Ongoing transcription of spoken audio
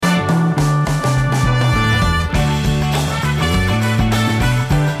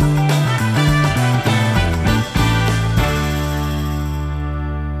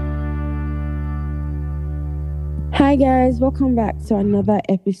guys, welcome back to another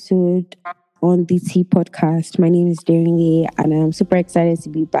episode on the T podcast. My name is Daringe and I'm super excited to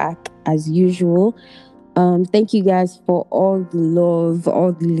be back as usual. Thank you guys for all the love,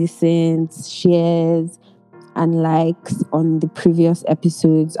 all the listens, shares, and likes on the previous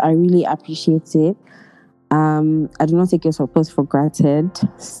episodes. I really appreciate it. I do not take your support for granted.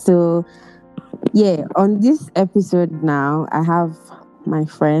 So yeah, on this episode now, I have my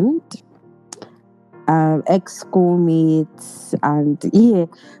friend, ex schoolmates, and yeah,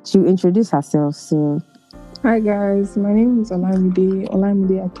 she'll introduce herself. So, Hi guys, my name is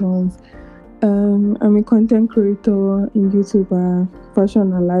Olamide Akins. I'm a content creator and YouTuber,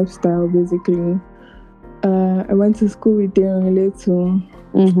 fashion and lifestyle basically. I went to school with Darren Leto.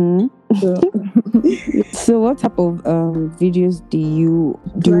 so what type of videos do you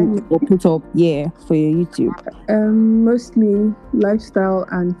do or put up? Yeah, for your YouTube. Mostly lifestyle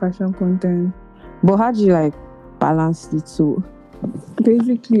and fashion content. But how do you like balance the two?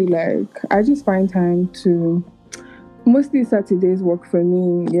 Basically, like I just find time to. Mostly Saturdays work for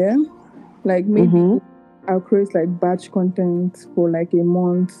me. Yeah, like maybe I'll create like batch content for like a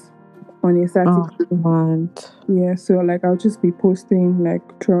month on a Saturday. Yeah, so like I'll just be posting like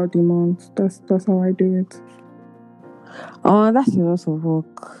throughout the month. That's how I do it. Oh, that's a lot of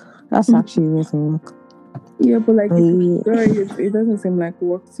work. That's actually a lot of work. Yeah, but like it doesn't seem like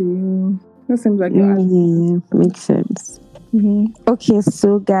work to you. It seems like makes sense. Okay,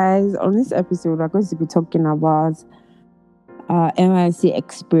 so guys, on this episode, we're going to be talking about NYSC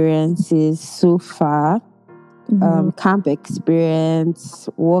experiences so far, camp experience,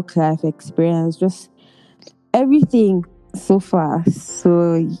 work life experience, just everything so far.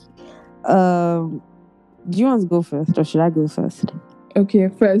 So, do you want to go first, or should I go first? Okay,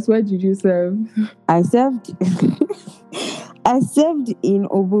 first, where did you serve? I served. I served in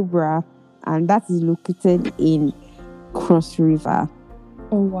Obubra, and that is located in Cross River.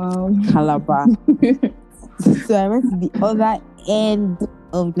 Oh wow, Calabar. So I went to the other end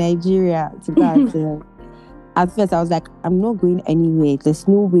of Nigeria to go and serve. At first, I was like, I'm not going anywhere. There's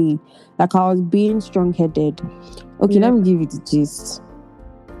no way. Like, I was being strong-headed. Okay, let me give you the gist.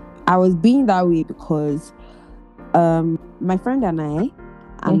 I was being that way because my friend and I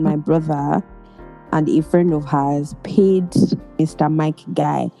and my brother and a friend of hers paid Mr. Mike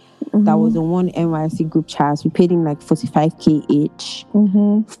Guy that was on one NYSC group chat. We paid him like 45k each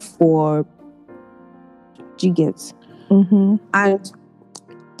for gigabytes. And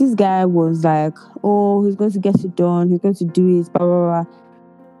this guy was like, oh, he's going to get it done. He's going to do it, blah, blah, blah.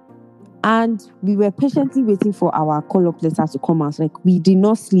 And we were patiently waiting for our call-up letter to come out. Like, we did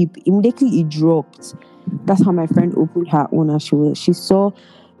not sleep. Immediately, it dropped. That's how my friend opened her own and she saw,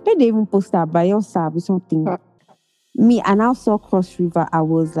 when they even posted her by your side or something. Me, and I saw Cross River. I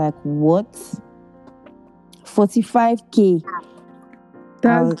was like, what? 45k.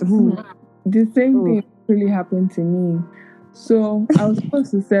 That's the same thing really happened to me. So I was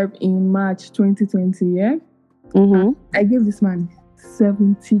supposed to serve in March 2020, yeah? I gave this man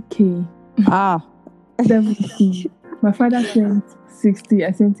 70k. 70. My father sent 60,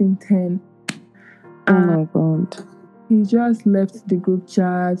 I sent him 10. Oh my god. He just left the group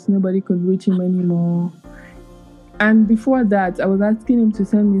chat. Nobody could reach him anymore. And before that, I was asking him to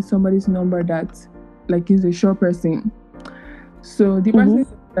send me somebody's number that like is a sure person. So the person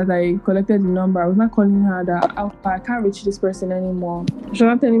that I collected the number, I was not calling her that I can't reach this person anymore. She was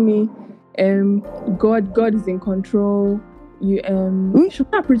not telling me, God is in control. She was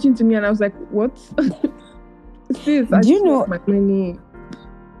not preaching to me, and I was like, what? Sis, do you know my money?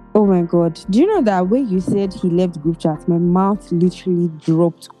 Oh my god. Do you know that when you said he left group chat, my mouth literally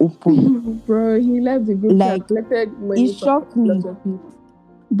dropped open. Bro, he left the group chat, collected money. It shocked me.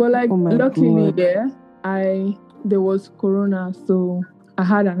 But like, luckily, there was Corona, so I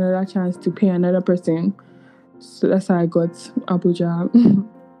had another chance to pay another person. So that's how I got Abuja.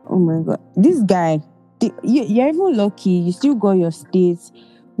 Oh my god. This guy, you're even lucky. You still got your states.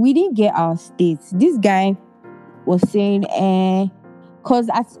 We didn't get our states. This guy was saying, because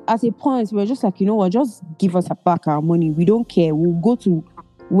at a point, we were just like, you know what, just give us back our money. We don't care. We'll go to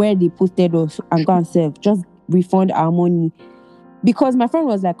where they posted us and go and serve. Just refund our money. Because my friend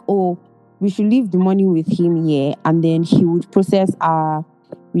was like, oh, we should leave the money with him here, and then he would process our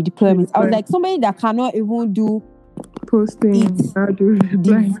redeployment. I was like, somebody that cannot even do posting.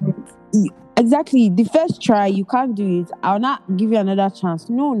 Exactly. The first try, you can't do it. I'll not give you another chance.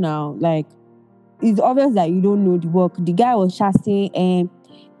 No, now. Like, it's obvious that you don't know the work. The guy was chatting and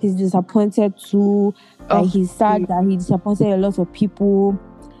he's disappointed too. He's sad that he disappointed a lot of people.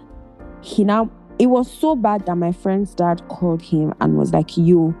 It was so bad that my friend's dad called him and was like,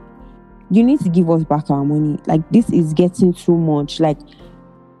 yo, you need to give us back our money. Like, this is getting too much. Like,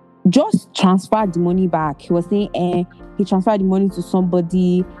 just transfer the money back. He was saying, he transferred the money to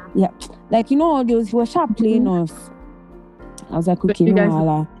somebody. Yeah, like, all those, he was sharp playing us. I was like, So okay, you no, guys,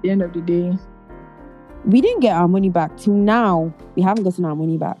 Allah. at the end of the day, We didn't get our money back. Till now, we haven't gotten our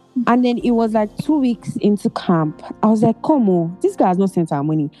money back. And then it was like 2 weeks into camp. I was like, come on, this guy has not sent our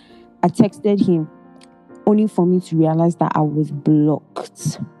money. I texted him, only for me to realize that I was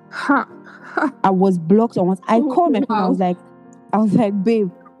blocked. I was blocked on once. I called my friend. I was like,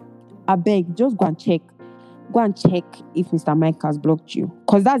 babe, I beg, just go and check. Go and check if Mr. Mike has blocked you.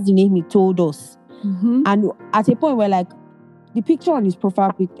 Because that's the name he told us. Mm-hmm. And at a point, we're like, the picture on his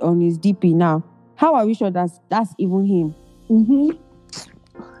profile on his DP now, how are we sure that's even him? Mm-hmm.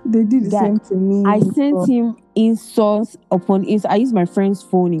 They did the same to me. I sent him insults upon insults. I used my friend's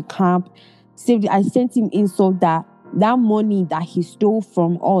phone in camp. I sent him insults that money that he stole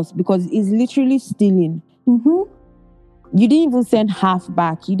from us, because it's literally stealing. Mm-hmm. You didn't even send half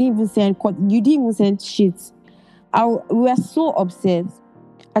back. You didn't even send shit. We were so upset.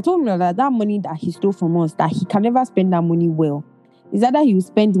 I told him that money that he stole from us, that he can never spend that money well. It's either he will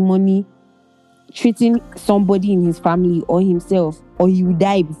spend the money treating somebody in his family or himself, or he will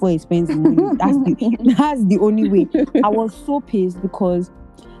die before he spends the money. That's the only way. I was so pissed because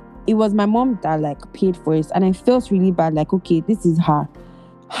it was my mom that like paid for it, and I felt really bad. Like, okay, this is her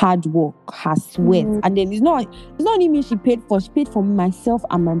hard work, her sweat, and then it's not only me she paid for myself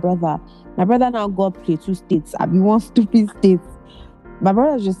and my brother. My brother now got Plateau States. I mean, one stupid state. My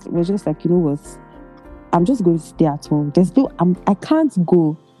brother was just like, you know what? I'm just going to stay at home. I can't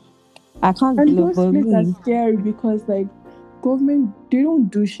go. I can't. And those places are scary because, like, government, they don't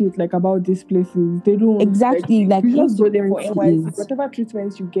do shit like about these places. They don't exactly like you just go there for NYC. Whatever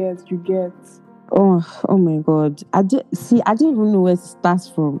treatments you get. Oh my God! I don't even know where to start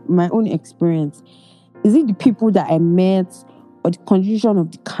from. My own experience. Is it the people that I met, or the condition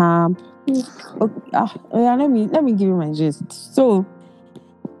of the camp? Okay, let me give you my gist. So,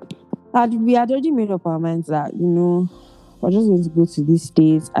 we had already made up our minds that we're just going to go to these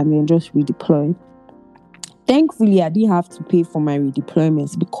states and then just redeploy. Thankfully, I didn't have to pay for my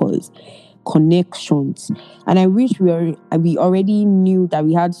redeployments because connections, and I wish we already knew that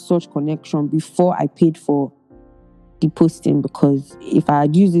we had such connection before I paid for the posting, because if I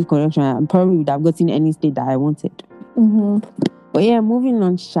had used this connection, I probably would have gotten any state that I wanted. Mm-hmm. But yeah, moving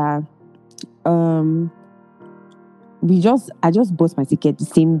on, Sha. I just bought my ticket the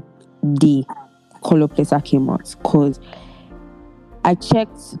same day Color Placer came out, because I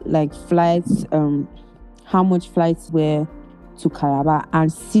checked like flights, how much flights were to Calabar,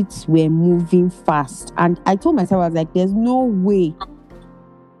 and seats were moving fast. And I told myself, I was like, there's no way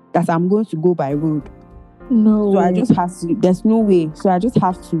that I'm going to go by road. No. So I just have to, there's no way. So I just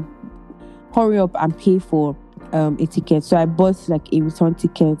have to hurry up and pay for a ticket. So I bought like a return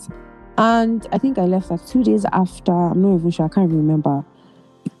ticket. And I think I left like 2 days after. I'm not even sure. I can't remember.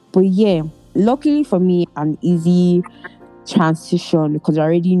 But yeah, luckily for me, an easy transition, because I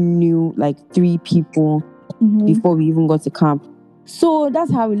already knew like 3 people before we even got to camp. So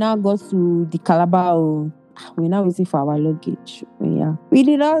that's how we now got to the Calabar. We're now waiting for our luggage. Yeah, we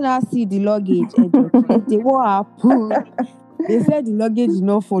did not see the luggage. What happened? They said the luggage did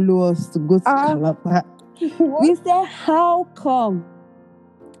not follow us to go to Calabar. We said, how come?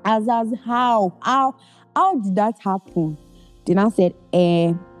 As how did that happen? They now said,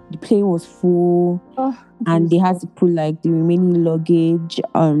 the plane was full, and they had to put like the remaining luggage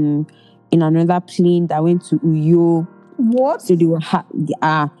in another plane that went to Uyo. What? So they will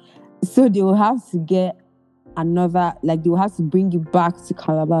have to get another, like they will have to bring it back to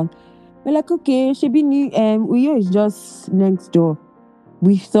Calabar. We're like, okay, Uyo is just next door.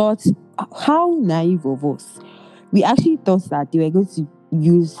 We thought, how naive of us. We actually thought that they were going to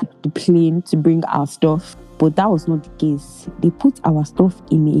use the plane to bring our stuff, but that was not the case. They put our stuff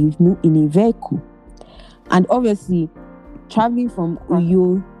in a vehicle, and obviously traveling from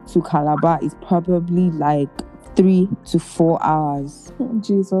Uyo to Calabar is probably like 3 to 4 hours.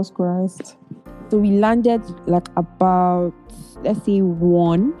 Jesus Christ. So we landed like about, let's say 12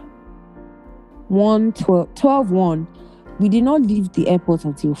 1. We did not leave the airport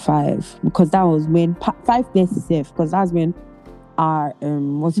until 5, because that was when 5:30 safe, because that's when our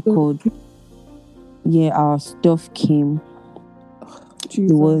what's it called? Yeah, our stuff came.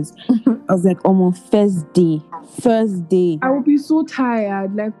 Jesus. I was like, almost first day. I would be so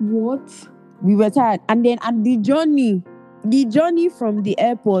tired. Like, what? We were tired, and the journey from the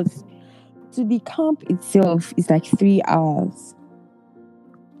airport to the camp itself is like 3 hours.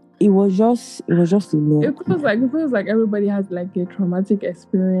 it was just a lot. It feels like everybody has like a traumatic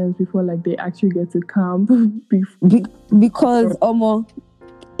experience before like they actually get to camp. Because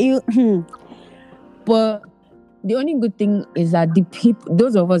but the only good thing is that the people,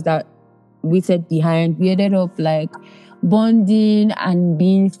 those of us that waited behind, we ended up like bonding and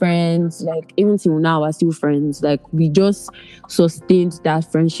being friends. Like even till now, we're still friends. Like we just sustained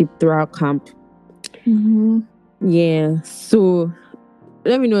that friendship throughout camp. Mm-hmm. Yeah. So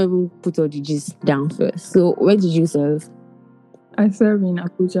let me know if we put all the gist down first. So where did you serve? I serve in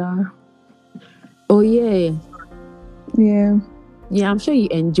Abuja. Oh yeah. Yeah. Yeah, I'm sure you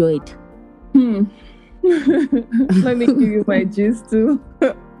enjoyed. Let me give you my gist too.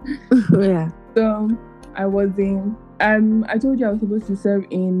 Yeah. So I was in I told you I was supposed to serve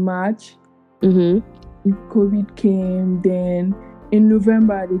in March. Mm-hmm. COVID came, then in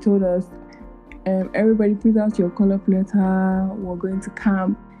November they told us everybody print out your call-up letter, we're going to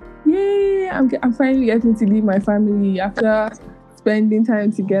camp. Yay! I'm finally getting to leave my family after spending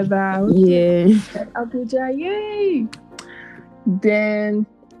time together. Yeah. Abuja, yay! Then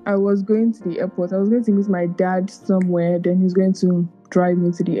I was going to the airport. I was going to meet my dad somewhere. Then he's going to drive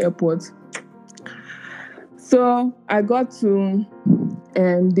me to the airport. So I got to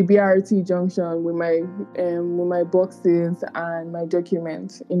the BRT junction with my boxes and my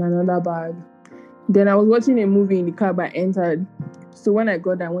documents in another bag. Then I was watching a movie in the cab I entered. So when I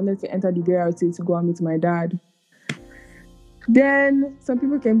got there, I wanted to enter the BRT to go and meet my dad. Then some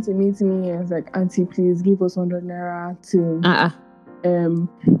people came to meet me and was like, "Auntie, please give us 100 naira to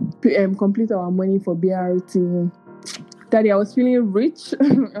complete our money for BRT." Daddy, I was feeling rich.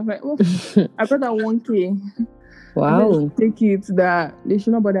 I was like, "Oh, I brought that 1K." Wow. Take it that they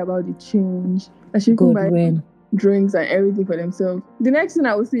should not bother about the change. I should go buy drinks and everything for themselves. The next thing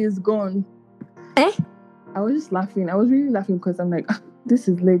I will see is gone. I was just laughing. I was really laughing because I'm like, this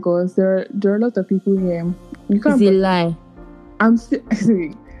is Lagos. There are a lot of people here. You can't. It's a lie. I was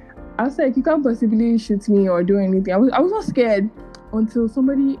like, you can't possibly shoot me or do anything. I was not scared until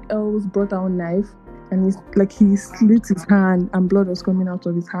somebody else brought out a knife and he slit his hand and blood was coming out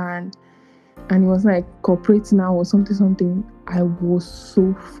of his hand. And he was like, "Cooperate now" or something. I was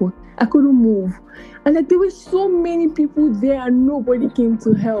so fucked. I couldn't move. And like there were so many people there and nobody came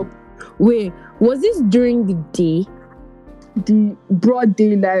to help. Wait, was this during the day? The broad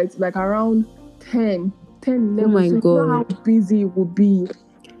daylight, like around 10, 11. Oh my so God. You know how busy it would be.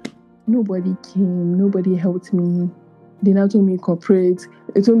 Nobody came. Nobody helped me. They now told me cooperate.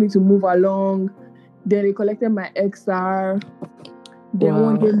 They told me to move along. Then they collected my XR. Then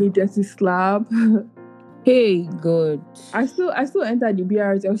one gave me dirty slab. Hey, God. I still entered the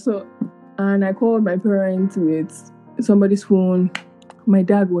BRT and I called my parents with somebody's phone. My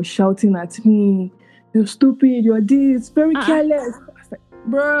dad was shouting at me, "You're stupid, you're this, very careless." I was like,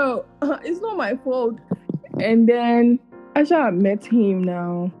 "Bro, it's not my fault." And then I met him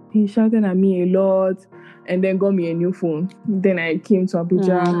now. He shouted at me a lot and then got me a new phone. Then I came to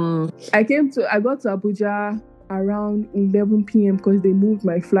Abuja. I got to Abuja around 11 p.m. because they moved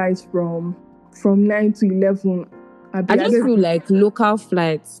my flights from 9 to 11. I just feel like local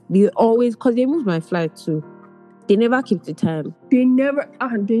flights, they always, because they moved my flight too. They never keep the time. They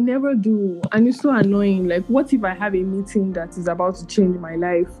never do. And it's so annoying. Like, what if I have a meeting that is about to change my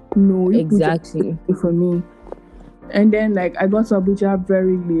life? No, exactly. For me. And then, like, I got to Abuja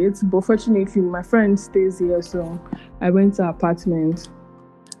very late. But fortunately, my friend stays here. So I went to her apartment.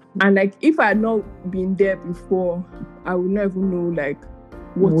 And, like, if I had not been there before, I would not even know, like,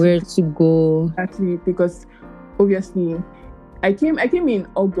 where to go. Actually, because, obviously, I came in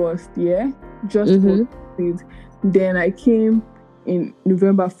August, yeah? Just for it. Then I came in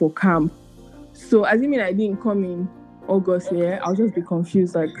November for camp. So, assuming I didn't come in August, yeah, I'll just be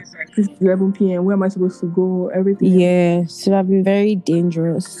confused. Like, it's 11 p.m. Where am I supposed to go? Everything. Yeah, so I've been very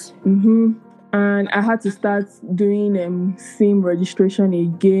dangerous. And I had to start doing SIM registration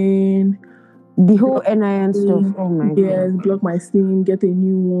again. The whole NIN stuff. Oh my God. Yes, block my SIM, get a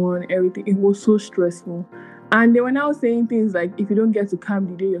new one, everything. It was so stressful. And they were now saying things like, if you don't get to camp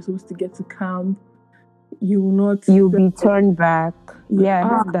the day you're supposed to get to camp, you'll be turned back. Yeah, I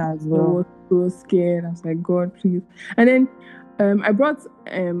heard that as well. I was so scared. I was like, God, please. And then I brought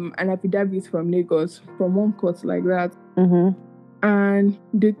an affidavit from Lagos, from one court like that. And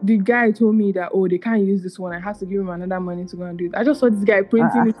the guy told me that, they can't use this one. I have to give him another money to go and do it. I just saw this guy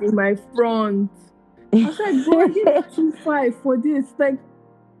printing it in my front. I was like, God, give me 2.5 for this. Like,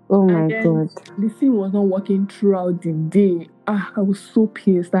 oh my God. The SIM was not working throughout the day. I was so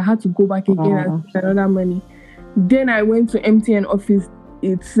pissed. I had to go back again and get another money. Then I went to MTN office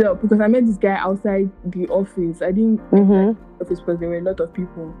itself because I met this guy outside the office. I didn't enter the office because there were a lot of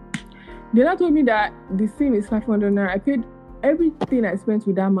people. They now told me that the SIM is 500 naira. I paid everything I spent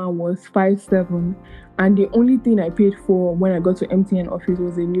with that man was 5,700, and the only thing I paid for when I got to MTN office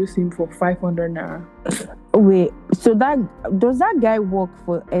was a new SIM for 500 naira. Wait, so does that guy work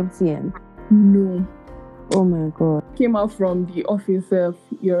for MTN? No. Oh my god. Came out from the office,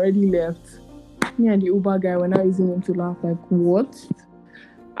 he already left. Me and the Uber guy were now using him to laugh. Like, what?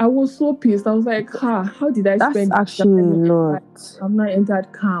 I was so pissed. I was like, how did I That's spend actually a lot. I've not entered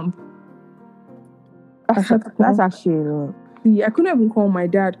camp. That's actually a lot. See, I couldn't even call my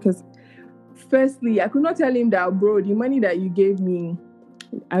dad because, firstly, I could not tell him that, bro, the money that you gave me,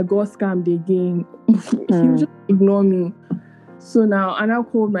 I got scammed again. He would just ignore me. So now, I now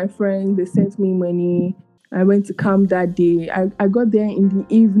called my friend. They sent me money. I went to camp that day. I got there in the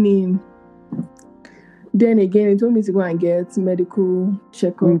evening. Then again, they told me to go and get medical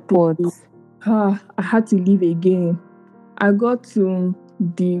checkup reports. I had to leave again. I got to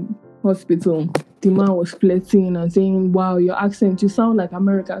the hospital. The man was flirting and saying, "Wow, your accent, you sound like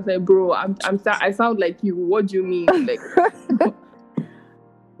American." I said, "Bro, I sound like you. What do you mean?" Like,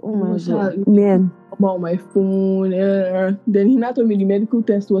 oh my god, man! On my phone. Then he now told me the medical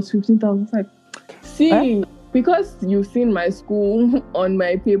test was 15,000. I was like, see, because you've seen my school on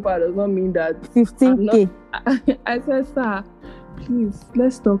my paper does not mean that 15K. I said, sir, please,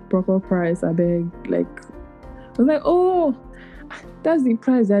 let's talk proper price. I beg. Like, I was like, oh, that's the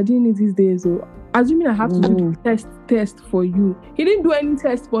price I didn't need these days. So, assuming I have to do the test for you. He didn't do any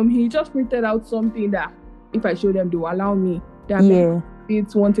test for me. He just printed out something that if I show them, they will allow me.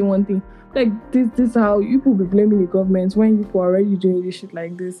 It's one thing. Like, this how you people be blaming the government when you people are already doing this shit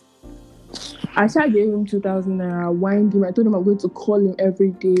like this. I gave him 2,000 naira. I whined him. I told him I'm going to call him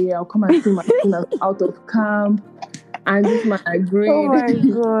every day. I'll come and see my son out of camp. And this man agreed. Oh my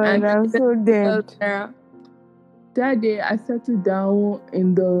god, and I'm so dead. That day, I settled down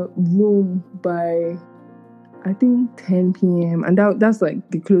in the room by, I think, 10 p.m. And that's like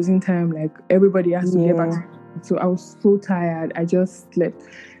the closing time. Like, everybody has to get back. So I was so tired. I just slept.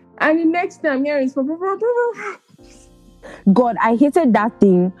 And the next time, here is God, I hated that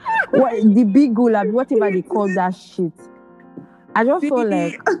thing. The big gula, whatever they call that shit. I just felt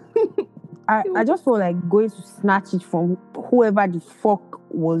like I just felt like going to snatch it from whoever the fuck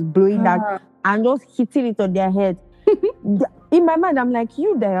was blowing that and just hitting it on their head. In my mind, I'm like,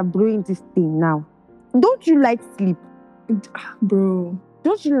 you that are blowing this thing now. Don't you like sleep? Bro.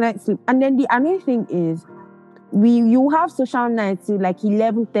 Don't you like sleep? And then the another thing is, you have social nights till like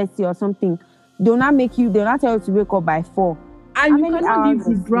 11:30 or something. They'll not tell you to wake up by 4. And you cannot leave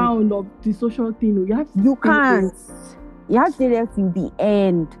the ground of the social thing. You can't. You have to stay there till the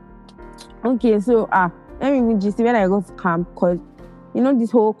end. Okay, so let me just see when I go to camp, because you know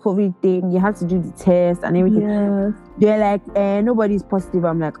this whole COVID thing, you have to do the test and everything. Yes. They're like, nobody's positive.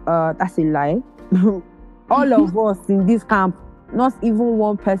 I'm like, that's a lie. All of us in this camp, not even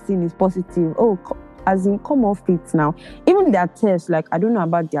one person is positive. Oh, as in, come off it now. Even their tests, like, I don't know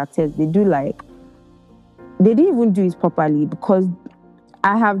about their tests. They didn't even do it properly, because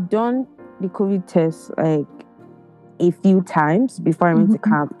I have done the COVID test like a few times before I went to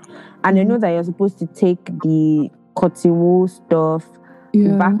camp. And I know that you're supposed to take the cotton wool stuff,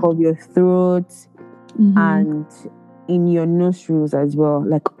 the back of your throat, and in your nostrils as well,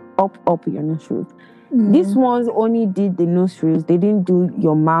 like up your nostrils. These ones only did the nostrils. They didn't do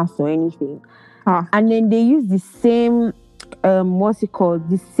your mouth or anything. And then they use the same, what's it called?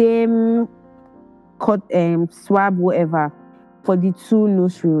 The same swab, whatever, for the 2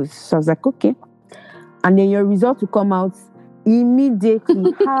 nostrils. So I was like, okay. And then your result will come out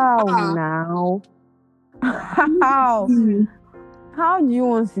immediately. How now? How? How do you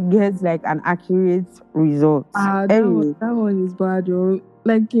want to get like an accurate result? That one is bad, though.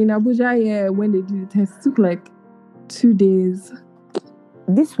 Like in Abuja, when they did the test, it took like 2 days.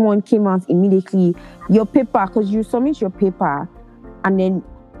 This one came out immediately. Your paper, because you submit your paper, and then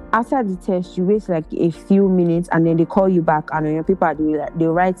after the test, you wait like a few minutes, and then they call you back, and on your paper they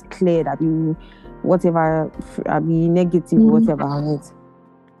write clear that you whatever, be negative, whatever on it.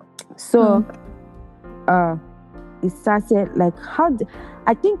 So, it started like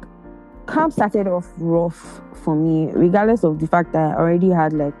I think camp started off rough for me, regardless of the fact that I already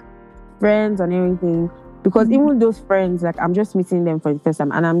had like friends and everything. Because even those friends, like, I'm just meeting them for the first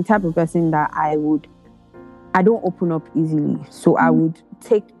time, and I'm the type of person that I don't open up easily. So I would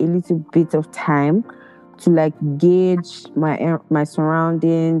take a little bit of time to like gauge my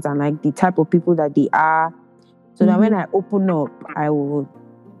surroundings and like the type of people that they are, so that when I open up, I will,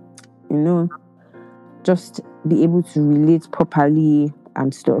 just be able to relate properly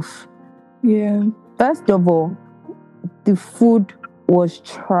and stuff. Yeah. First of all, the food was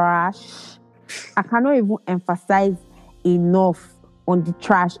trash. I cannot even emphasize enough on the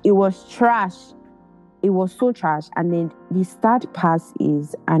trash. It was trash. It was so trash. And then the start pass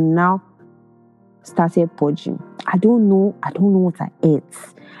is, and now started purging. I don't know what I ate.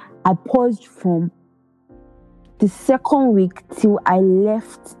 I purged from the second week till I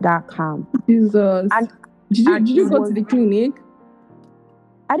left that camp. Jesus. And did you go to the clinic?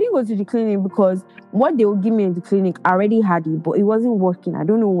 I didn't go to the clinic because what they would give me in the clinic, I already had it, but it wasn't working. I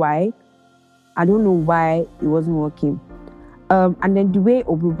don't know why. It wasn't working. And then the way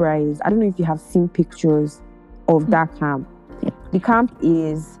Obubra is, I don't know if you have seen pictures of that camp. The camp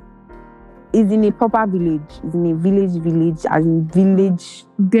is in a proper village. It's in a village, as in village.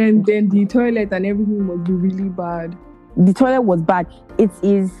 Then the toilet and everything must be really bad. The toilet was bad. It's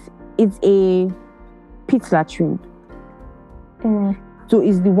a pit latrine. So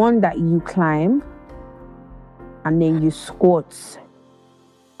it's the one that you climb and then you squat.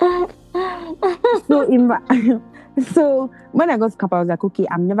 So when I got to camp, I was like, okay,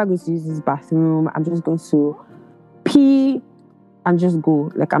 I'm never going to use this bathroom. I'm just going to pee and just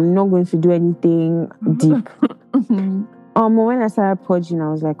go. Like, I'm not going to do anything deep. When I started purging, I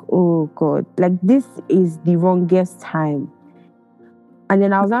was like, oh God, like this is the wrongest time. And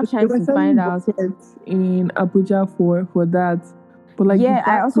then I was now trying to find out in Abuja for that. But like, yeah,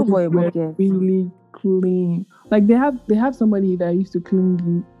 I also bought a bucket. Really clean. Like they have somebody that used to clean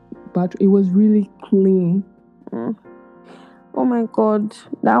the bathroom. It was really clean. Oh my God,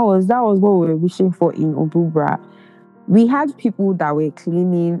 that was what we were wishing for in Obubra. We had people that were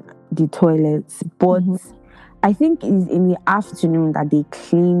cleaning the toilets, but I think it's in the afternoon that they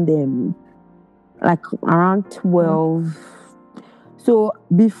clean them, like around 12. So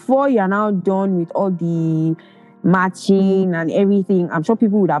before you're now done with all the matching and everything, I'm sure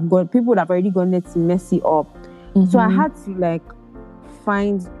people would have already gone there to mess it up. So I had to like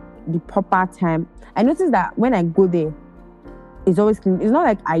find the proper time. I noticed that when I go there, it's always clean. It's not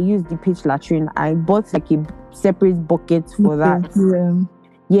like I use the pitch latrine. I bought like a separate bucket for that.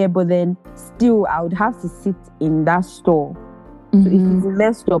 Yeah, but then still I would have to sit in that store. So if it's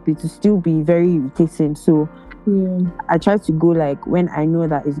messed up, it will still be very irritating. So I try to go like when I know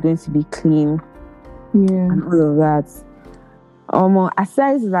that it's going to be clean. And all of that.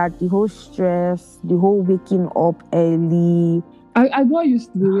 Aside that, the whole stress, the whole waking up early. I got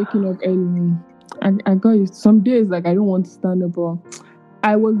used to the waking up early. I got used to some days like I don't want to stand up, but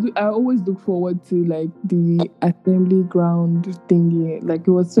I always look forward to like the assembly ground thingy. Like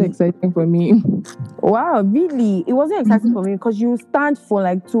it was so exciting for me. Wow, really? It wasn't exciting for me because you stand for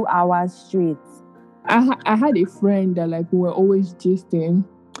like 2 hours straight. I had a friend that like we were always gisting,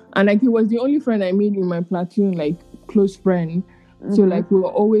 and like he was the only friend I made in my platoon, like close friend. So like we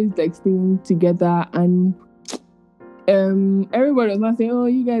were always like staying together, and everybody was not saying, "Oh,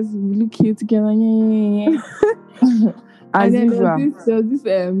 you guys look cute together." And then there was this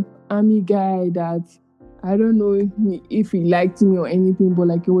army guy that I don't know if he liked me or anything, but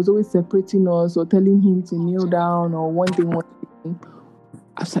like he was always separating us or telling him to kneel down or one thing.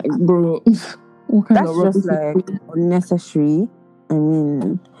 I was like, bro, what kind of that's just like unnecessary. I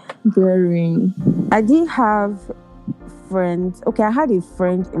mean, very. I did have friends. Okay, I had a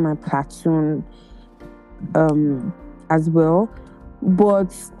friend in my platoon, as well,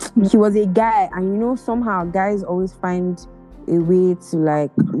 but he was a guy, and somehow guys always find a way to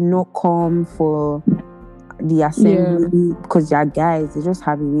like not come for the assembly because they are guys. They just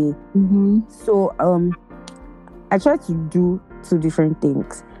have a way. So I try to do 2 different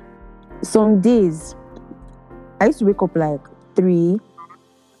things. Some days I used to wake up like 3,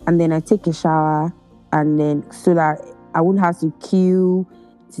 and then I take a shower, and then so that I wouldn't have to queue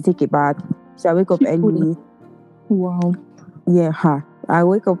to take a bath. So I wake up early. Wow. Yeah, I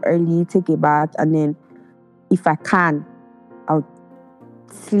wake up early, take a bath, and then if I can, I'll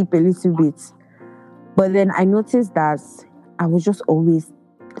sleep a little bit. But then I noticed that I was just always,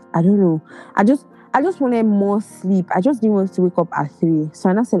 I don't know, I just wanted more sleep. I just didn't want to wake up at 3. So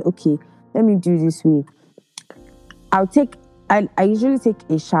I said, okay, let me do this way. I usually take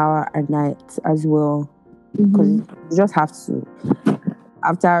a shower at night as well, because you just have to.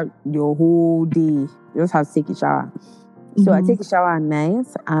 After your whole day, you just have to take a shower. So I take a shower at night,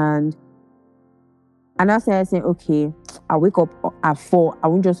 and I say, okay, I'll wake up at 4. I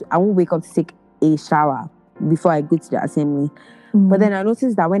won't wake up to take a shower before I go to the assembly. But then I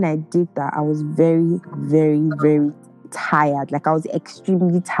noticed that when I did that, I was very, very, very tired. Like I was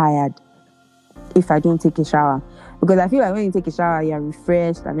extremely tired if I don't take a shower. Because I feel like when you take a shower, you're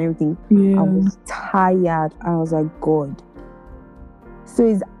refreshed and everything. I was tired. I was like, God.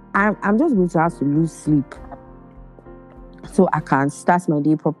 So I'm just going to have to lose sleep. so I can start my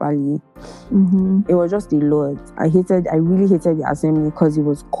day properly. Mm-hmm. It was just a lot. I really hated the assembly because it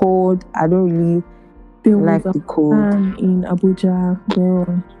was cold. I don't really There like was the a cold. fan in Abuja,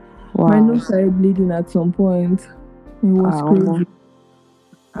 girl. My Wow. nose started bleeding at some point. It was crazy.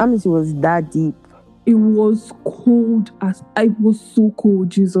 How much it was that deep? It was cold as it was so cold,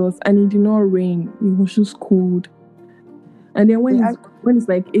 Jesus, and it did not rain. It was just cold. And then when it's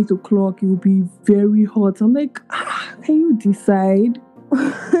like 8 o'clock, it will be very hot. I'm like, can you decide?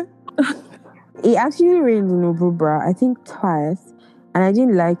 It actually rained in Obubra, I think twice, and I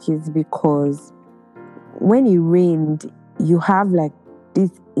didn't like it because when it rained, you have like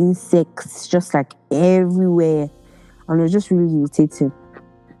these insects just like everywhere, and it was just really irritating.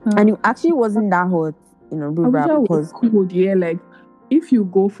 And it actually wasn't that hot in Obubra because cold. Yeah, like if you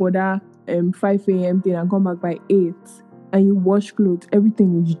go for that 5 a.m. thing and come back by 8 and you wash clothes,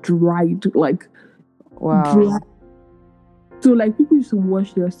 everything is dried, like dry. So like people used to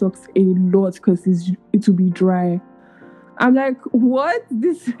wash their socks a lot because it will be dry. I'm like, what?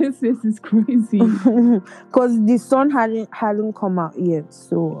 This is crazy. Because the sun hadn't come out yet.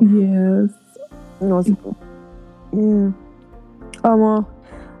 So yes,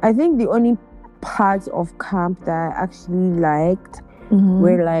 I think the only parts of camp that I actually liked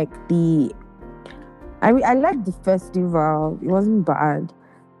were like I liked the festival. It wasn't bad.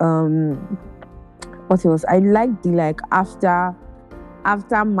 What else? I liked the like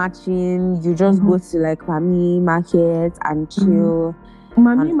after matching, you just go to like Mami Market and chill.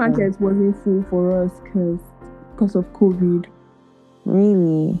 Mami Market wasn't full for us because of COVID.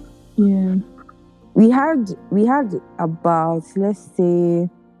 Really? Yeah. We had about, let's say,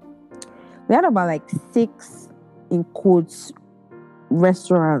 we had about like 6 in quotes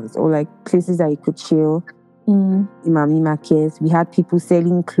restaurants or like places that you could chill in Mami Market. We had people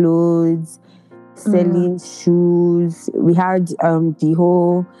selling clothes, selling shoes. We had the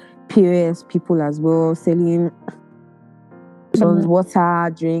whole POS people as well selling some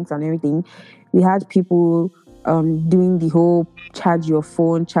water, drinks, and everything. We had people doing the whole charge your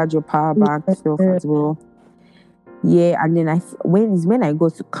phone, charge your power bank stuff as well. Yeah, and then when I go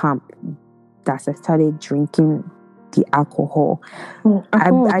to camp, that I started drinking the alcohol.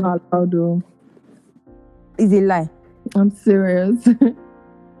 Alcohol was not allowed though. Is it a lie? I'm serious.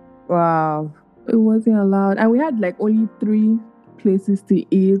 Wow. It wasn't allowed. And we had like only 3 places to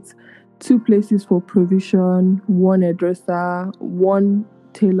eat, 2 places for provision, 1 hairdresser, 1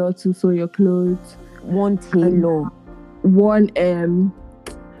 tailor to sew your clothes. 1 tailor. 1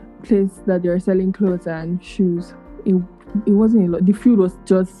 place that they're selling clothes and shoes. It wasn't a lot. The field was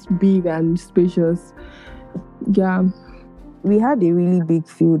just big and spacious. Yeah. We had a really big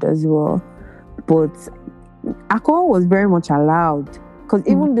field as well. But alcohol was very much allowed. Because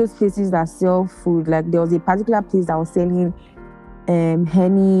even those places that sell food, like there was a particular place that was selling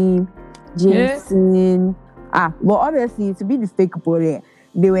Henny, Jameson. But obviously to be the fake boy,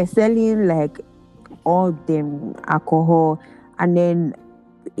 they were selling like all them alcohol. And then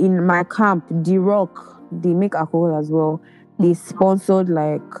in my camp, The Rock, they make alcohol as well. They sponsored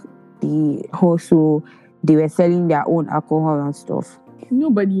like the whole, so they were selling their own alcohol and stuff.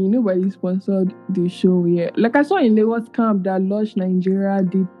 Nobody sponsored the show yet. Like I saw in Lagos camp that Lush Nigeria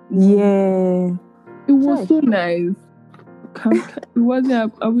did. Yeah. It was so nice. It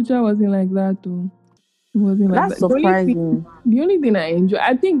wasn't, Abuja wasn't like that though. It wasn't like That's that. surprising. The only thing I enjoy,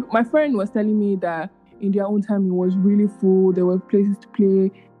 I think my friend was telling me that in their own time it was really full. There were places to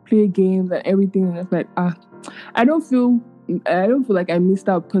play games and everything. And it's like, I don't feel like I missed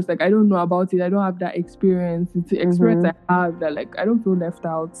out because like I don't know about it. I don't have that experience. It's the experience I have that like I don't feel left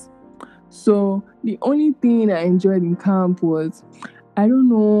out. So the only thing I enjoyed in camp was, I don't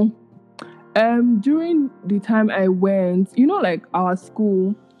know, during the time I went, like our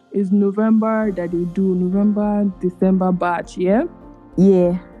school is November that they do November, December batch, yeah?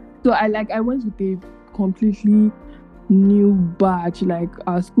 Yeah. So I went with a completely new batch. Like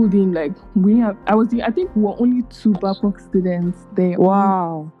our school didn't I think we were only 2 BAPOC students there.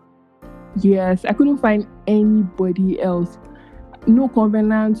 Wow. Yes, I couldn't find anybody else. No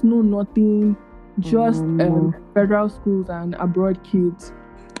covenant, no nothing. Just federal schools and abroad kids.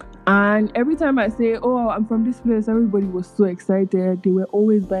 And every time I say, oh, I'm from this place, everybody was so excited. They were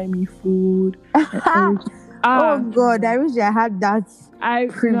always buying me food. Oh God, I wish I had that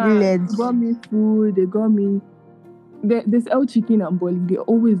privilege. They got me food. They got me. They sell chicken and boiling. They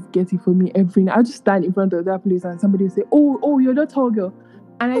always get it for me every night. I just stand in front of that place and somebody will say, oh, you're that tall girl.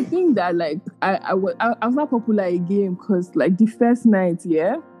 And I think that like I was not popular again because like the first night,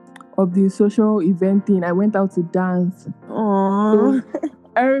 yeah, of the social event thing, I went out to dance. Aww. So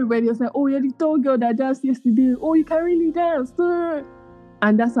everybody was like, oh, you're the tall girl that danced yesterday. Oh, you can really dance.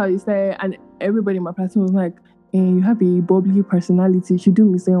 And that's how it started. And everybody in my class was like, you have a bubbly personality. You should do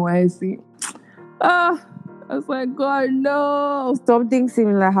Miss NYC. I was like, God, no. Something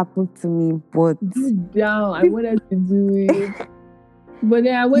similar happened to me, but Deep down, I wanted to do it. But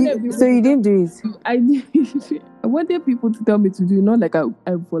then I wanted people so you didn't do it? I did. I wanted people to tell me to do, not like I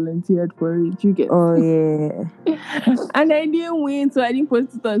volunteered for it. You get? Oh yeah. And I didn't win, so I didn't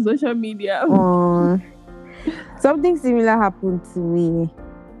post it on social media. Something similar happened to me.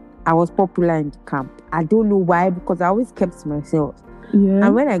 I was popular in the camp. I don't know why, because I always kept to myself. Yeah.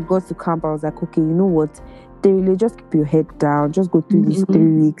 And when I got to camp, I was like, okay, you know what? They really just keep your head down. Just go through these 3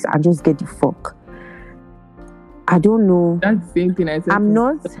 weeks and just get the fuck. I don't know. That's the same thing I said. I'm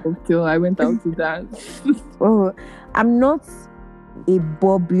not until I went out to dance. I'm not a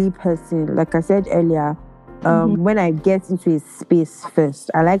bubbly person. Like I said earlier, when I get into a space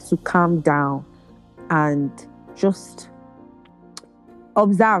first, I like to calm down and just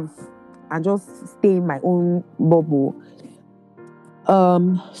observe and just stay in my own bubble.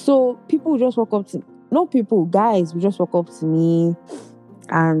 So people just walk up to guys will just walk up to me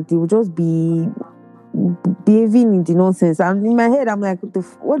and they will just be behaving in the nonsense. And in my head, I'm like,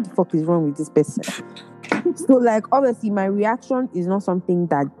 what the fuck is wrong with this person? So, like, obviously, my reaction is not something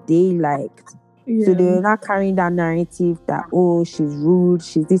that they liked. Yeah. So they're not carrying that narrative that, oh, she's rude,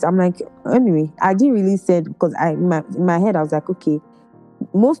 she's this. I'm like, anyway, I didn't really say it because in my head, I was like, okay,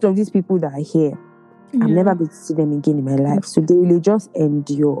 most of these people that are here, I'm never going to see them again in my life. So they really just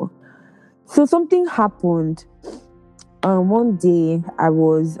endure. So something happened. One day, I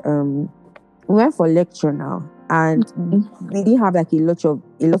was... we went for lecture now, and we didn't have like a lot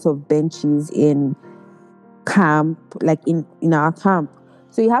of benches in camp, like in our camp.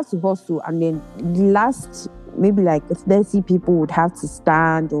 So you have to hustle, and then the last maybe like 30 people would have to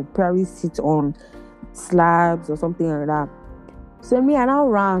stand or probably sit on slabs or something like that. So me, I now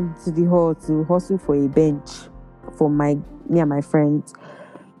ran to the hall to hustle for a bench for me and my friends.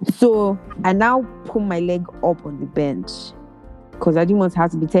 So I now put my leg up on the bench, because I didn't want to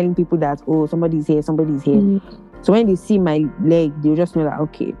have to be telling people that, oh, somebody's here. So when they see my leg, they'll just know that,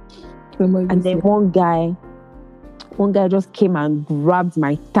 okay. And then one guy just came and grabbed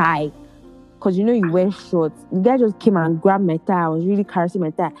my thigh. Because you know you wear shorts. The guy just came and grabbed my thigh. I was really caressing my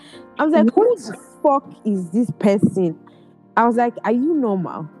thigh. I was like, who the fuck is this person? I was like, are you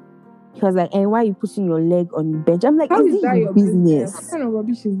normal? He was like, and why are you putting your leg on the bench? I'm like, how is that your business? What kind of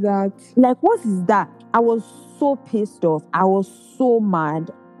rubbish is that? Like, what is that? I was so pissed off. I was so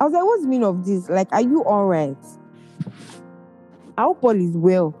mad. I was like, what's the meaning of this? Like, are you all right? I hope all is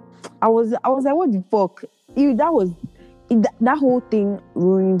well. I was like, what the fuck? That whole thing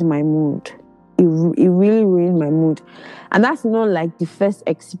ruined my mood. It really ruined my mood. And that's not like the first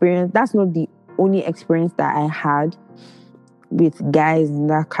experience. That's not the only experience that I had with guys in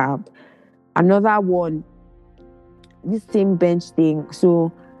that camp. Another one, this same bench thing.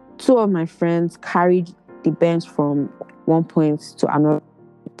 So 2 of my friends carried the bench from one point to another.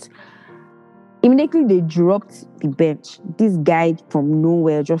 Immediately they dropped the bench. This guy from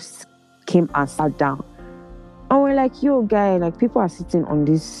nowhere just came and sat down. And we're like, yo, guy, like people are sitting on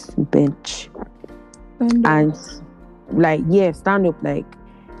this bench. And like, yeah, stand up, like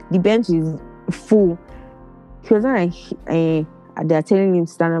the bench is full. He was like, they're telling him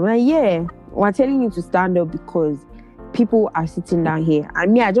to stand up. I'm like, yeah, we're telling you to stand up because people are sitting down here.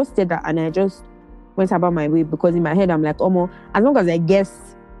 And me, I just said that and I just went about my way, because in my head, I'm like, as long as I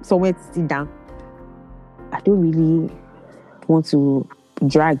guess somewhere to sit down, I don't really want to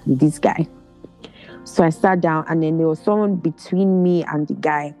drag with this guy. So I sat down, and then there was someone between me and the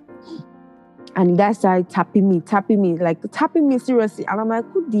guy. And the guy started tapping me seriously. And I'm like,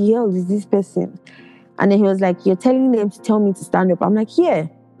 who the hell is this person? And then he was like, you're telling them to tell me to stand up. I'm like, yeah,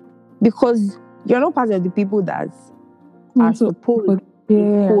 because you're not part of the people that are supposed.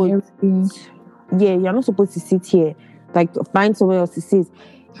 Yeah, you're not supposed to sit here. Like, find somewhere else to sit.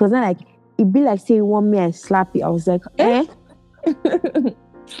 He was not like, it'd be like, say you want me, I slap you. I was like, eh?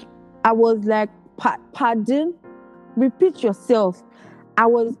 I was like, pardon? Repeat yourself.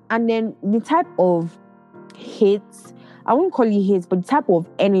 And then the type of hate, I won't call it hate, but the type of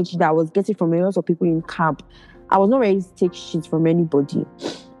energy that I was getting from a lot of people in camp, I was not ready to take shit from anybody.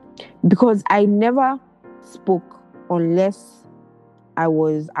 Because I never spoke unless I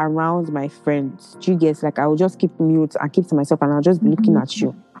was around my friends. Do you guess? Like, I would just keep mute and keep to myself, and I'll just be looking at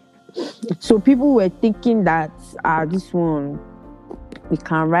you. So people were thinking that this one, we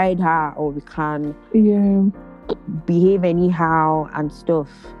can ride her or we can behave anyhow and stuff.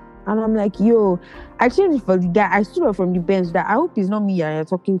 And I'm like, yo, I changed it for the guy. I stood up from the bench that I hope it's not me you're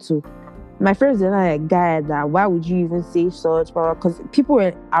talking to. My friends are like, guy, that why would you even say such? Because people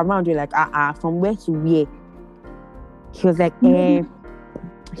were around you like, from where to where? He was like,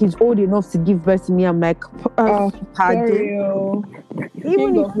 he's old enough to give birth to me. I'm like, Oh, pardon? sorry,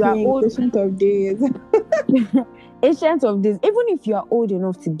 Even king if of you are kings, old, patient of days. ancient of this, even if you are old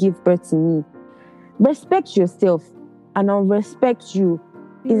enough to give birth to me, respect yourself and I'll respect you.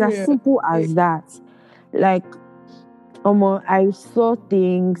 It's as simple as that. Like, I saw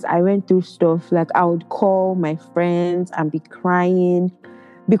things, I went through stuff. Like, I would call my friends and be crying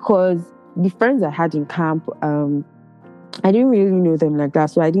because the friends I had in camp, I didn't really know them like that,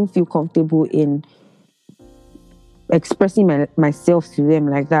 so I didn't feel comfortable in expressing myself to them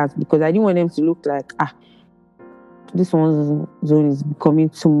like that because I didn't want them to look like, this one's zone is becoming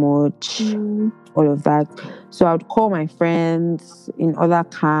too much, all of that. So I would call my friends in other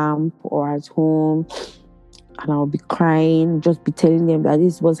camp or at home and I would be crying, just be telling them that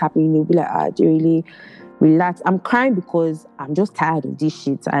this is what's happening. They'll be like, really relax. I'm crying because I'm just tired of this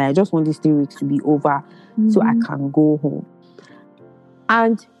shit and I just want these 3 weeks to be over so I can go home.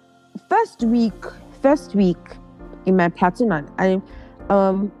 And first week in my platoon, I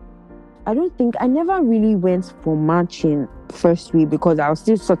don't think I never really went for marching first week because I was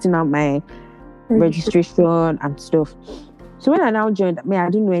still sorting out my registration and stuff. So when I now joined, I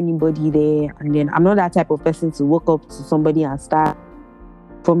didn't know anybody there, and then I'm not that type of person to walk up to somebody and start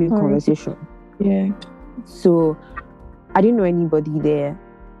forming conversation. Yeah. So I didn't know anybody there,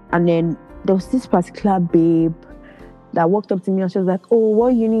 and then there was this particular babe that walked up to me and she was like, "Oh,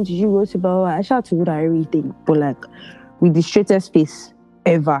 what unit did you go to?" But I shouted to her everything, but like with the straightest face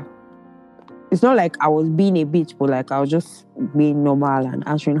ever. It's not like I was being a bitch, but like I was just being normal and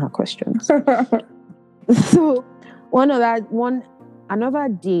answering her questions. So another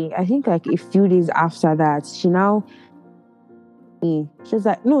day, I think like a few days after that, she was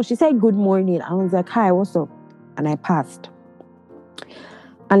like, no, she said good morning. I was like, hi, what's up? And I passed.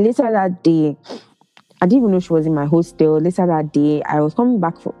 And later that day, I didn't even know she was in my hostel. Later that day, I was coming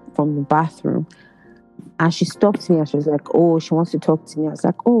back from the bathroom and she stopped me and she was like, oh, she wants to talk to me. I was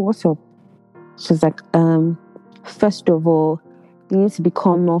like, oh, what's up? She was like, first of all, you need to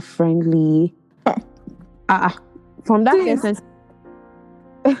become more friendly. From that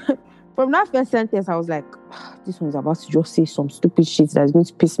first sentence, I was like, this one's about to just say some stupid shit that's going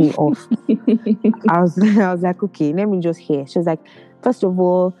to piss me off. I was like, okay, let me just hear. She was like, first of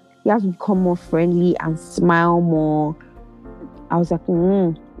all, you have to become more friendly and smile more. I was like,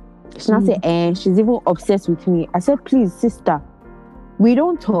 She now said, she's even obsessed with me. I said, please, sister, we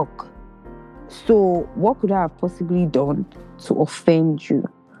don't talk. So what could I have possibly done to offend you?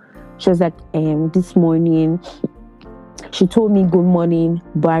 She was like, this morning, she told me good morning,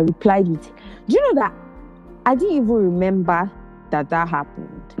 but I replied with, do you know that I didn't even remember that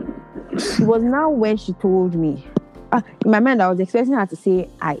happened. It was now when she told me. In my mind, I was expecting her to say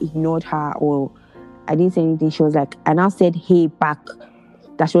I ignored her or I didn't say anything. She was like, I now said hey back.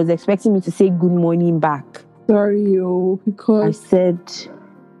 That she was expecting me to say good morning back. Sorry, because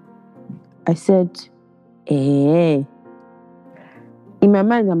I said, In my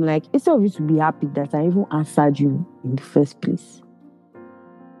mind, I'm like, instead of you to be happy that I even answered you in the first place,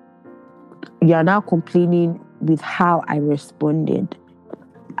 you are now complaining with how I responded.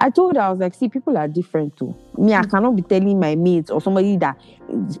 I told her, I was like, see, people are different too. Me, I cannot be telling my mates or somebody that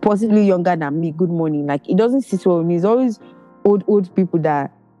is possibly younger than me good morning. Like, it doesn't sit well with me. It's always old people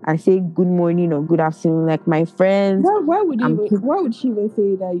that I say good morning or good afternoon. Like, my friends. Why would she even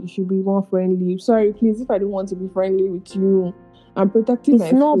say that you should be more friendly? Sorry, please, if I don't want to be friendly with you, I'm protecting my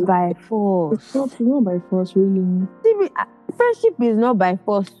It's not by force. It's not by force, really. Friendship is not by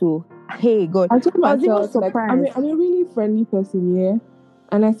force, so hey God. I told myself, like, I'm a really friendly person, yeah.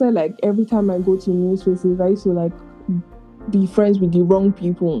 And I said, like, every time I go to new spaces, I used to like be friends with the wrong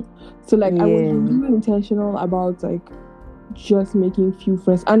people. So like I was really intentional about like just making few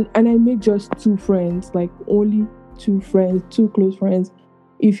friends. And I made just 2 friends, like only 2 friends, 2 close friends.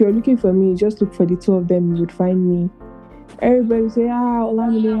 If you're looking for me, just look for the 2 of them, you would find me. Everybody would say,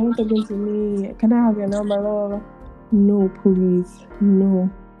 Olamide, you're not talking to me. Can I have your number? Blah, blah, blah. No, please. No.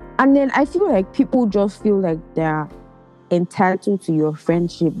 And then I feel like people just feel like they're entitled to your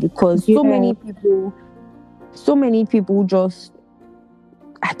friendship because so many people just,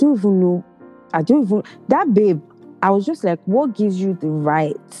 I don't even that babe, I was just like, what gives you the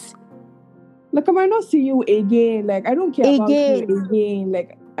right? Like, I might not see you again. Like, I don't care about you again.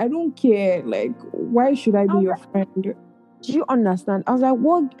 Like, I don't care. Like, why should I be your friend? Do you understand? I was like,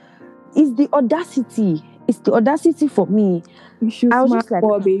 what is the audacity? it's the audacity for me. You should I was smile just like,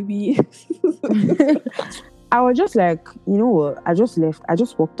 more, baby. I was just like, you know what? I just left. I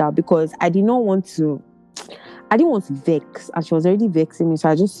just walked out because I didn't want to vex. And she was already vexing me. So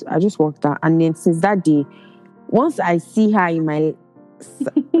I just walked out. And then since that day, once I see her in my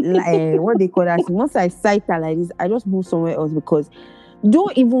what they call that, once I sight her like this, I just move somewhere else because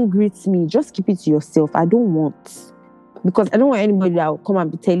don't even greet me. Just keep it to yourself. I don't want, because I don't want anybody that will come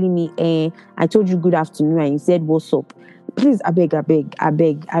and be telling me, I told you good afternoon and you said what's up. Please, I beg.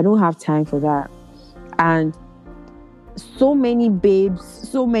 I don't have time for that. And so many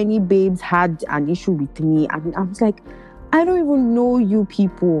babes had an issue with me. And I was like, I don't even know you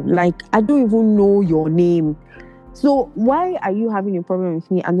people. Like, I don't even know your name. So why are you having a problem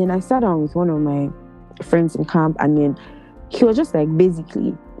with me? And then I sat down with one of my friends in camp, and then he was just like,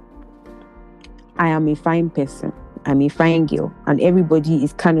 basically, I am a fine person. I'm a fine girl. And everybody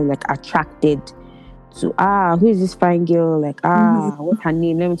is kind of like attracted to, who is this fine girl? Like, what's her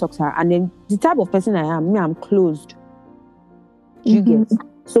name? Let me talk to her. And then the type of person I am, I'm closed. You get?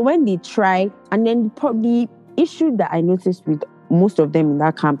 So when they try, and then the issue that I noticed with most of them in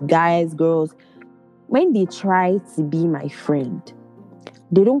that camp, guys, girls, when they try to be my friend,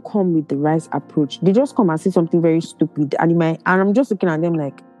 they don't come with the right approach. They just come and say something very stupid. And I'm just looking at them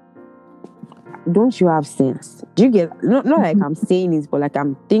like, don't you have sense? Do you get? Not like I'm saying it, but like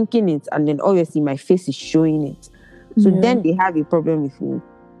I'm thinking it. And then obviously my face is showing it. So then they have a problem with me.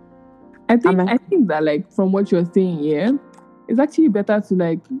 I think that, like, from what you're saying, it's actually better to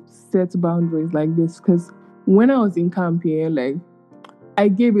like set boundaries like this, because when I was in camp here, like, I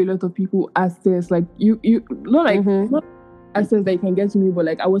gave a lot of people access, like you not like not access that you can get to me, but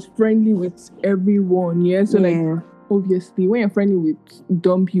like I was friendly with everyone. So like, obviously when you're friendly with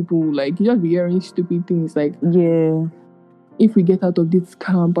dumb people, like, you just be hearing stupid things like, if we get out of this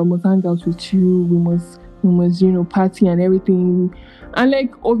camp, I must hang out with you, we must party and everything. And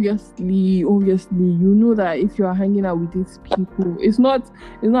like, obviously you know that if you are hanging out with these people, it's not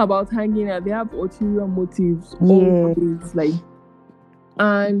about hanging out. They have ulterior motives always, like.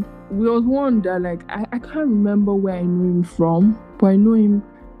 And there was one that, like, I can't remember where I knew him from, but I know him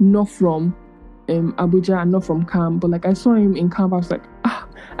not from Abuja and not from camp, but like I saw him in camp. I was like,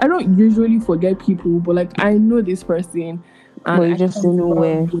 I don't usually forget people, but like I know this person, and but you just don't know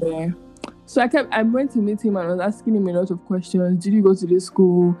where. So I went to meet him and I was asking him a lot of questions. Did you go to this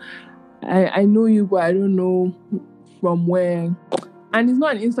school? I know you, but I don't know from where. And he's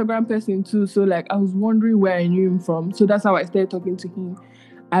not an Instagram person too, so like I was wondering where I knew him from. So that's how I started talking to him.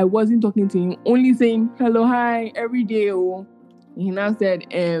 I wasn't talking to him, only saying hello, hi, every day. Oh, he now said,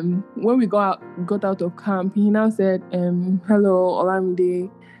 when we got out of camp, he now said, hello, Olamide,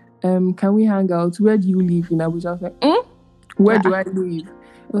 can we hang out? Where do you live in Abuja? I was like, where do I live?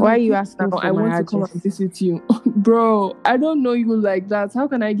 Why are you asking for I want to come and visit you. Bro, I don't know you like that. How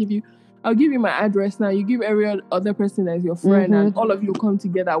can I give you? I'll give you my address now. You give every other person as your friend, and all of you come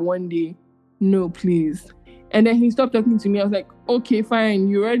together one day. No, please. And then he stopped talking to me. I was like, okay, fine.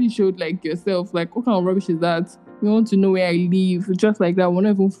 You already showed like yourself. Like, what kind of rubbish is that? You want to know where I live? Just like that. We're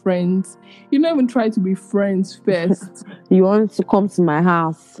not even friends. You don't even try to be friends first. You want to come to my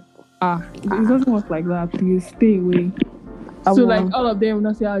house? It doesn't work like that. Please stay away. So like all of them will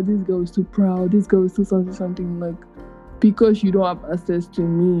not say, this girl is too proud. This girl is too something like. Because you don't have access to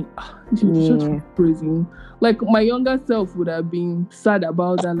me, it's just crazy. Like, my younger self would have been sad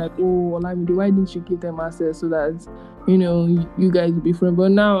about that. Like, Olamide, why didn't you give them access so that, you guys will be friends?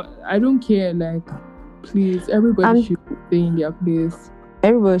 But now, I don't care. Like, please, everybody should stay in their place.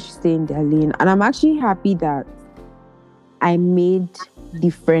 Everybody should stay in their lane. And I'm actually happy that I made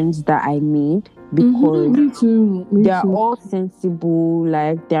the friends that I made, because me too. They're all sensible.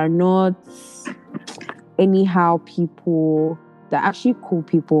 Like, they're not anyhow people. They're actually cool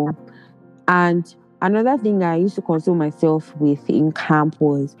people. And another thing I used to console myself with in camp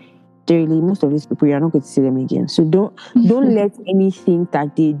was, really, most of these people, you're not going to see them again. So don't let anything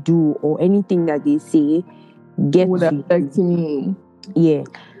that they do or anything that they say get would affect me. Yeah.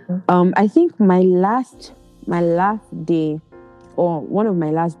 I think my last day, or one of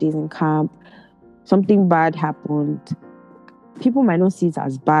my last days in camp, something bad happened. People might not see it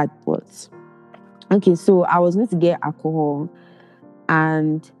as bad, but okay, so I was going to get alcohol,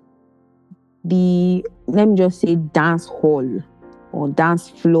 and the, let me just say, dance hall or dance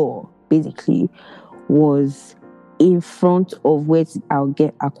floor basically was in front of where I'll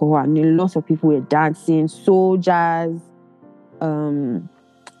get alcohol, and lots of people were dancing, soldiers,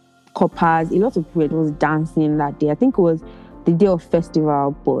 coppers, a lot of people were dancing that day. I think it was the day of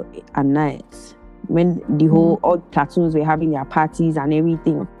festival, but at night, when the whole all platoons were having their parties and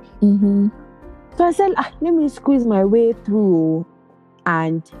everything. So I said, let me squeeze my way through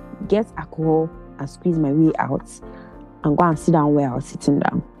and get alcohol and squeeze my way out and go and sit down where I was sitting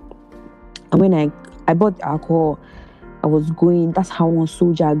down. And when I bought the alcohol, I was going, that's how one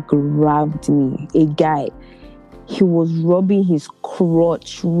soldier grabbed me, a guy. He was rubbing his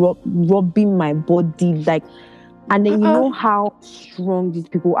crotch, rubbing my body, like, and then you know how strong these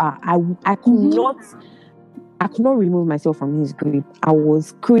people are. I could not remove myself from his grip. I was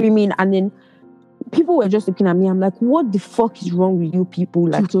screaming, and then people were just looking at me. I'm like, what the fuck is wrong with you people?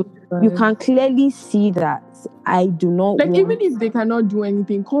 Like, you can clearly see that I do not like, even if they cannot do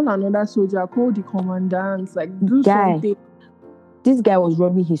anything, call another soldier, call the commandants, like, do something. This guy was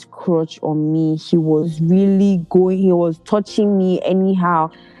rubbing his crotch on me. He was really he was touching me anyhow.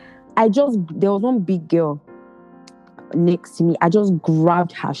 There was one big girl next to me. I just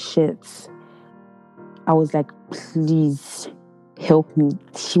grabbed her shirt. I was like, please help me.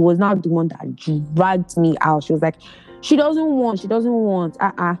 She was not the one that dragged me out. She was like, she doesn't want. I was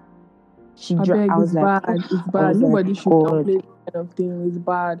like, bad. It's bad. Nobody should downplay that kind of thing. It's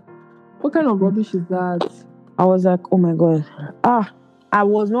bad. What kind of rubbish is that? I was like, oh my God. I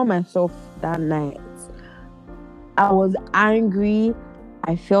was not myself that night. I was angry.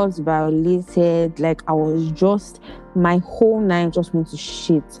 I felt violated. Like, my whole night just went to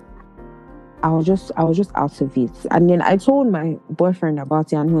shit. I was just out of it. And then I told my boyfriend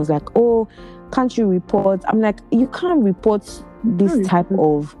about it, and he was like, oh, can't you report? I'm like, you can't report this type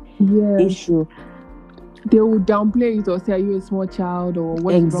of issue. They will downplay it or say, are you a small child or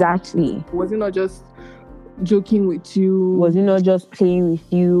what? Exactly. Was it not just joking with you? Was it not just playing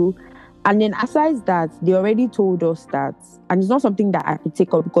with you? And then aside that, they already told us that, and it's not something that I could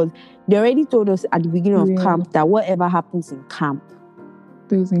take up because they already told us at the beginning of camp that whatever happens in camp.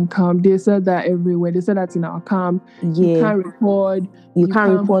 In camp. They said that everywhere. They said that in our camp. Yeah. You can't record. You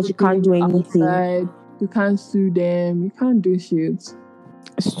can't report. You can't do anything. Outside. You can't sue them. You can't do shit.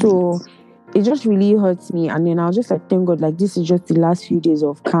 So it just really hurts me. And then I was just like, thank God, like this is just the last few days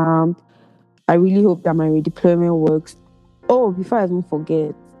of camp. I really hope that my redeployment works. Oh, before I even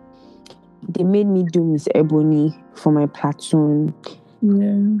forget, they made me do Miss Ebony for my platoon.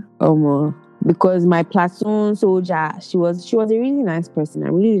 Yeah. Because my platoon soldier, she was a really nice person. I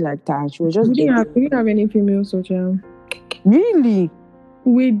really liked her. She was just. We didn't have any female soldier. Really?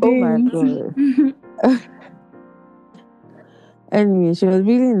 We did. Oh my God. Anyway, she was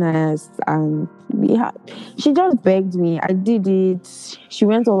really nice, and she just begged me. I did it. She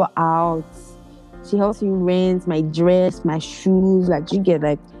went all out. She helped me rent my dress, my shoes. Like, you get,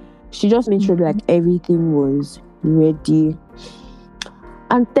 like, she just made sure like everything was ready.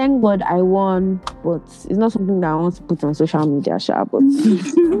 And thank God I won, but it's not something that I want to put on social media, but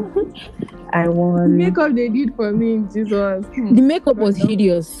I won. The makeup they did for me, Jesus. The makeup was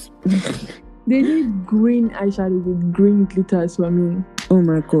hideous. They did green eyeshadow with green glitters for me. Oh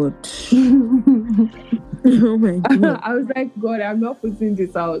my God. Oh my God. I was like, God, I'm not putting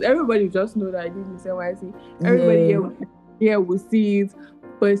this out. Everybody just know that I did Miss NYC. Everybody here will see it,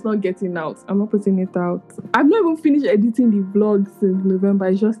 but it's not getting out. I'm not putting it out. I've not even finished editing the vlog since November.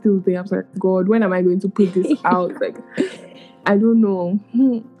 It's just still there. I was like, God, when am I going to put this out? Like, I don't know.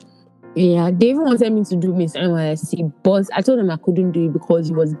 Yeah, they even wanted me to do Miss NYC, but I told them I couldn't do it because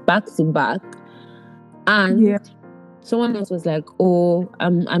it was back to back. And someone else was like,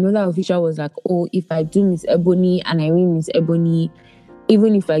 another official was like, if I do Miss Ebony and I win Miss Ebony,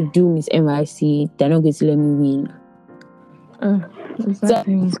 even if I do Miss NYC, they're not going to let me win.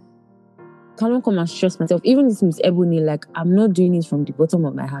 Exactly. So, I cannot come and stress myself. Even this Miss Ebony, like, I'm not doing it from the bottom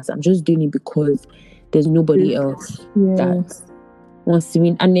of my heart. I'm just doing it because there's nobody else that wants to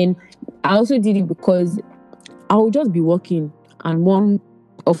win. And then I also did it because I will just be working and one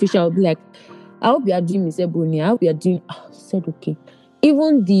official will be like, I hope you are doing Miss Ebony. I hope you are doing. I said, okay.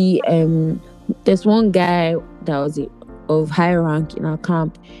 Even there's one guy that was of high rank in our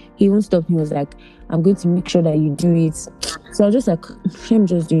camp. He even stopped me. He was like, I'm going to make sure that you do it. So I was just like, let me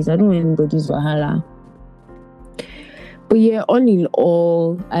just do it. I don't want anybody's wahala. But yeah, all in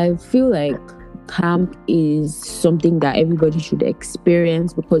all, I feel like camp is something that everybody should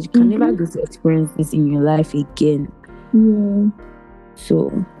experience because you can never get to experience this in your life again. Yeah.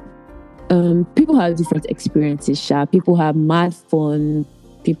 So, people have different experiences, people have mad fun,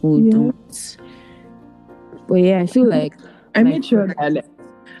 people don't. But yeah, I feel like I made sure that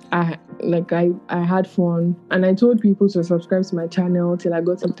I had fun, and I told people to subscribe to my channel till I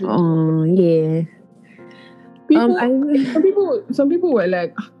got to 3. Oh yeah. Some people were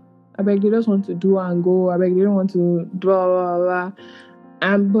like, I beg, they just want to do and go. I beg, they don't want to blah blah blah.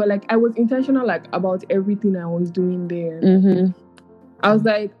 But like I was intentional like about everything I was doing there. I was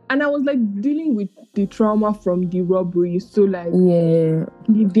like, and I was like dealing with the trauma from the robbery. So like Yeah.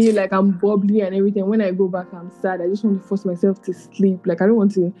 the day, like I'm bubbly and everything. When I go back, I'm sad. I just want to force myself to sleep. Like I don't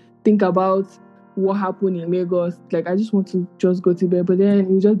want to think about what happened in Lagos. Like I just want to just go to bed. But then it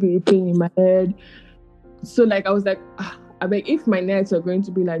will just be replaying in my head. So like I was like, I beg, if my nights are going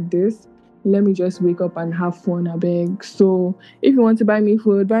to be like this, let me just wake up and have fun, I beg. So if you want to buy me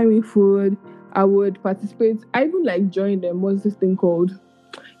food, buy me food. I would participate. I even like joined them. What's this thing called?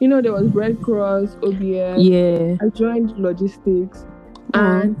 You know, there was Red Cross, OBS. Yeah. I joined logistics.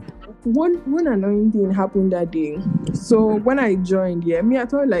 And one annoying thing happened that day. So when I joined, I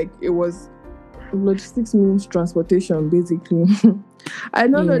thought like it was logistics means transportation, basically. I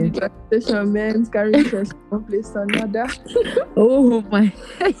don't know the transportation meant carrying trash from one place to another. Oh my.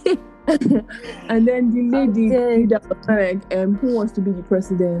 And then the lady was like, who wants to be the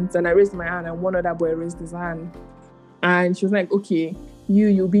president? And I raised my hand, and one other boy raised his hand. And she was like, okay,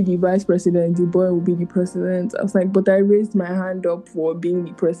 you'll be the vice president, the boy will be the president. I was like, but I raised my hand up for being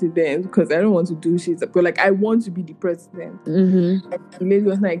the president because I don't want to do shit. But like, I want to be the president. Mm-hmm. And the lady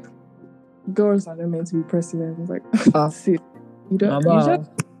was like, girls are not meant to be president. I was like, see,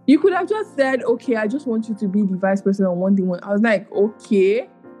 you could have just said, okay, I just want you to be the vice president on one thing. I was like, okay.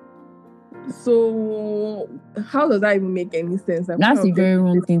 So how does that even make any sense? That's a very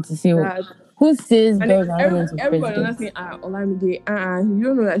wrong thing to say. Who says girls are not meant to be everybody was saying, Olamide, you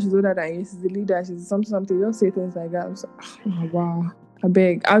don't know that she's older than you, she's the leader, she's something. Don't say things like that. I was like, oh, wow. I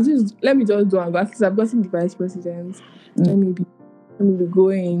beg. Let me just do it. At least I've gotten the vice president. Let me be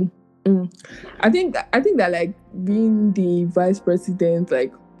going. I think that like being the vice president,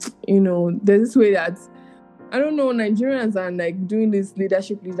 like, you know, there's this way that I don't know, Nigerians are like doing this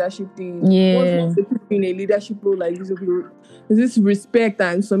leadership thing. Yeah. Once they put in a leadership role like this, there's this respect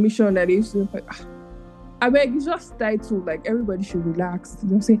and submission that they used to like, I beg, it's just title. Like everybody should relax. You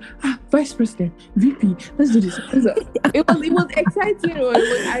know what I'm saying? Vice President, VP, let's do this. It was exciting.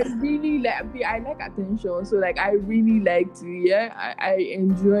 I really like. I like attention, so like I really liked it. I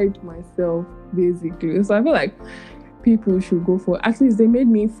enjoyed myself basically. So I feel like people should go for. At least they made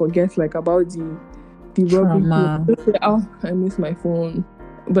me forget like about the robbery. I miss my phone.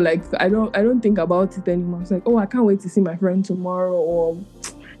 But like I don't think about it anymore. It's like, I can't wait to see my friend tomorrow, or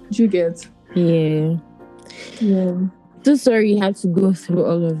you get. Yeah. So sorry you had to go through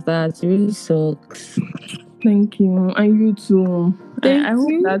all of that. It really sucks. Thank you. And you too. I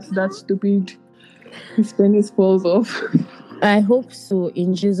hope that stupid Hispanic falls off. I hope so,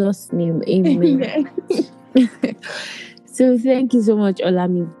 in Jesus' name. Amen. So thank you so much,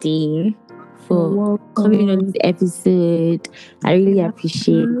 Olamide, for coming on this episode. I really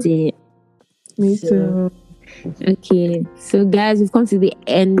appreciate it. Me too. Okay, so guys, we've come to the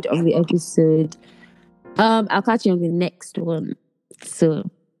end of the episode. I'll catch you on the next one.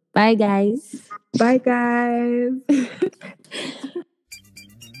 So bye guys.